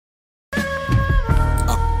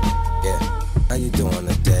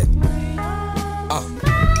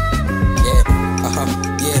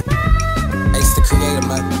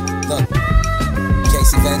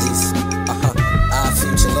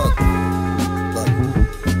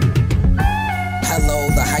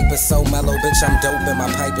so mellow, bitch, I'm dope and my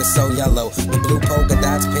pipe is so yellow. The blue polka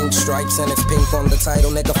dots, pink stripes, and it's pink on the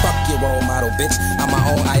title. Nigga, fuck your role model, bitch, I'm my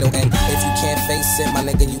own idol. And if you can't face it, my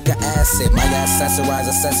nigga, you can ass it. My accessorize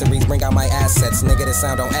accessories, bring out my assets. Nigga, this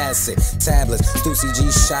sound on acid. Tablets, Stussy G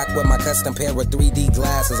shock with my custom pair of 3D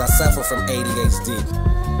glasses. I suffer from ADHD.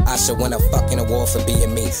 I should win a fucking award for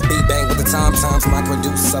being me. B-bang with the tom-toms, my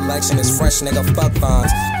produced selection is fresh, nigga, fuck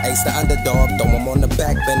bonds. Ace the underdog, throw him on the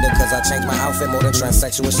back bender, cause I changed my outfit more than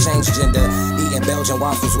transsexuals change gender. Eating Belgian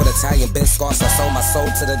waffles with Italian biscuits, I sold my soul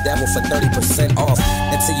to the devil for 30% off.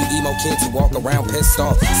 Until you emo kids who walk around pissed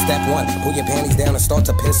off. Step 1, pull your panties down and start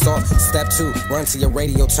to piss off. Step 2, run to your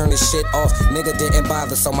radio, turn this shit off. Nigga didn't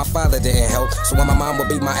bother, so my father didn't help. So when my mom would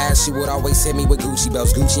beat my ass, she would always hit me with Gucci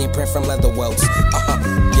belts. Gucci and print from leather welts.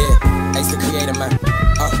 Yeah, Ace the creator, man.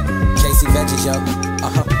 Casey Veggies, yo.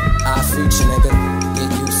 Our future, nigga. Get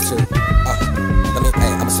used to.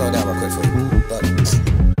 I'ma slow down real quick for you. Look.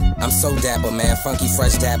 I'm so dapper, man. Funky,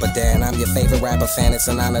 fresh dapper, Dan. I'm your favorite rapper fan. It's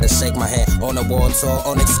an honor to shake my hand on the world tour,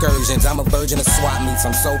 on excursions. I'm a virgin of swap meets.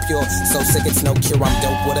 I'm so pure, so sick it's no cure. I'm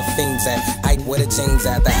dope where the fiends at. Ike where the jeans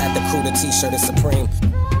at. The hat, the crew, the t-shirt is supreme.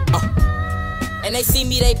 And they see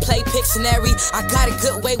me, they play Pictionary. I got a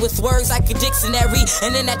good way with words like a dictionary.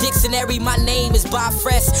 And in that dictionary, my name is Bob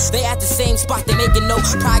Fresh. They at the same spot, they making no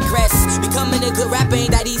progress. Becoming a good rapper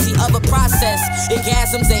ain't that easy of a process.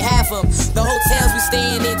 Orgasms, they have them. The hotels we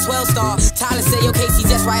staying in, 12-star. Tyler say, yo, Casey,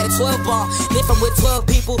 just write a 12-bar. If I'm with 12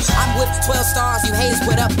 people, I'm with 12 stars. You haters,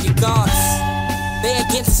 put up your guards. They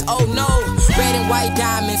against us, oh no. Red and white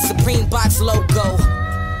diamonds, Supreme Box logo.